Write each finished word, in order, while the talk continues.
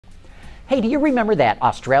Hey, do you remember that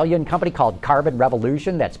Australian company called Carbon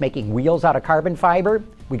Revolution that's making wheels out of carbon fiber?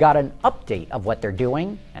 We got an update of what they're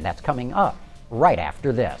doing, and that's coming up right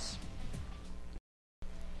after this.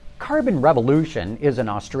 Carbon Revolution is an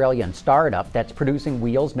Australian startup that's producing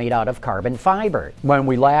wheels made out of carbon fiber. When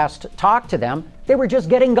we last talked to them, they were just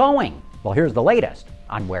getting going. Well, here's the latest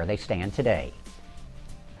on where they stand today.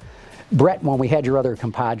 Brett, when we had your other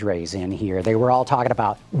compadres in here, they were all talking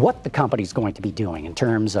about what the company's going to be doing in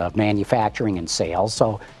terms of manufacturing and sales.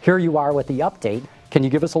 So here you are with the update. Can you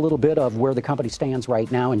give us a little bit of where the company stands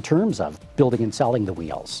right now in terms of building and selling the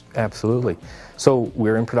wheels? Absolutely. So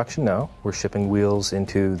we're in production now. We're shipping wheels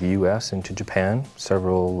into the US, into Japan,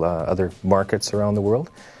 several other markets around the world.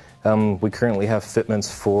 We currently have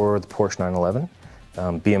fitments for the Porsche 911,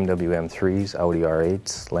 BMW M3s, Audi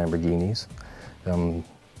R8s, Lamborghinis.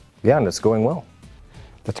 Yeah, and it's going well.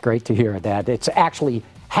 That's great to hear that it's actually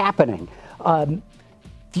happening.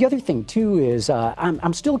 The other thing, too, is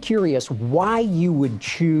I'm still curious why you would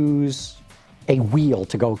choose a wheel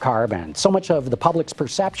to go carbon. So much of the public's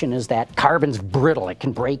perception is that carbon's brittle. It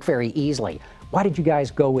can break very easily. Why did you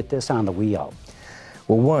guys go with this on the wheel?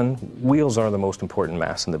 Well, one, wheels are the most important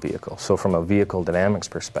mass in the vehicle. So from a vehicle dynamics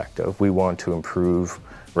perspective, we want to improve,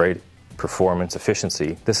 right, performance,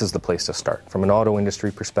 efficiency. This is the place to start. From an auto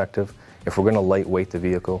industry perspective, if we're going to lightweight the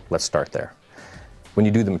vehicle, let's start there. When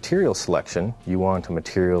you do the material selection, you want a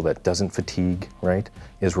material that doesn't fatigue, right,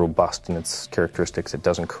 is robust in its characteristics, it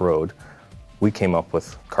doesn't corrode. We came up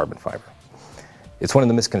with carbon fiber. It's one of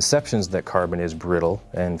the misconceptions that carbon is brittle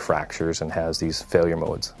and fractures and has these failure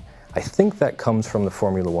modes. I think that comes from the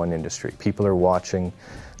Formula One industry. People are watching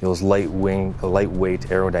those lightweight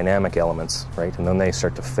aerodynamic elements, right? And then they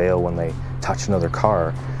start to fail when they touch another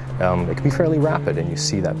car. It can be fairly rapid, and you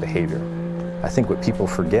see that behavior. I think what people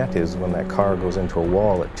forget is when that car goes into a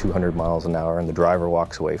wall at 200 miles an hour and the driver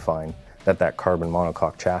walks away fine, that carbon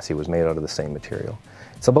monocoque chassis was made out of the same material.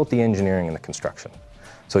 It's about the engineering and the construction.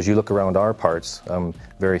 So as you look around our parts,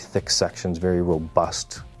 very thick sections, very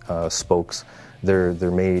robust spokes, they're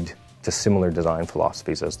made to similar design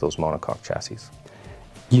philosophies as those monocoque chassis.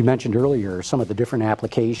 You mentioned earlier some of the different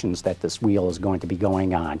applications that this wheel is going to be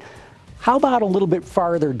going on. How about a little bit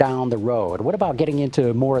farther down the road? What about getting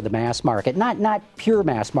into more of the mass market? Not pure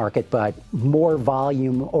mass market, but more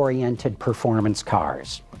volume-oriented performance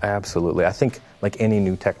cars. Absolutely. I think like any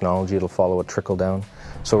new technology, it'll follow a trickle down.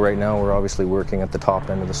 So right now we're obviously working at the top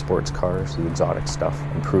end of the sports cars, the exotic stuff,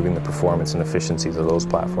 improving the performance and efficiencies of those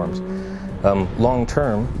platforms. Long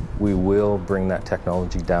term, we will bring that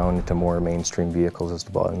technology down into more mainstream vehicles as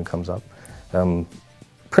the volume comes up.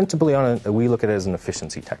 Principally, we look at it as an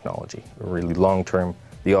efficiency technology. Really long term,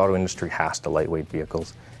 the auto industry has to lightweight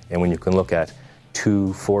vehicles. And when you can look at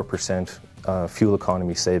 2-4% fuel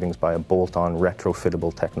economy savings by a bolt-on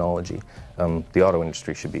retrofittable technology, the auto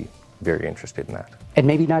industry should be very interested in that. And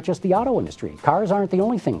maybe not just the auto industry. Cars aren't the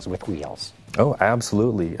only things with wheels. Oh,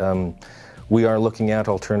 absolutely. We are looking at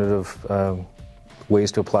alternative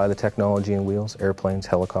ways to apply the technology in wheels, airplanes,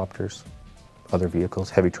 helicopters, other vehicles,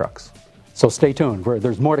 heavy trucks. So stay tuned.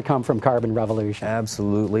 There's more to come from Carbon Revolution.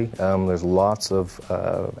 Absolutely. There's lots of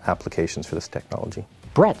applications for this technology.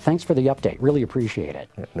 Brett, thanks for the update. Really appreciate it.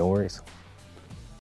 No worries.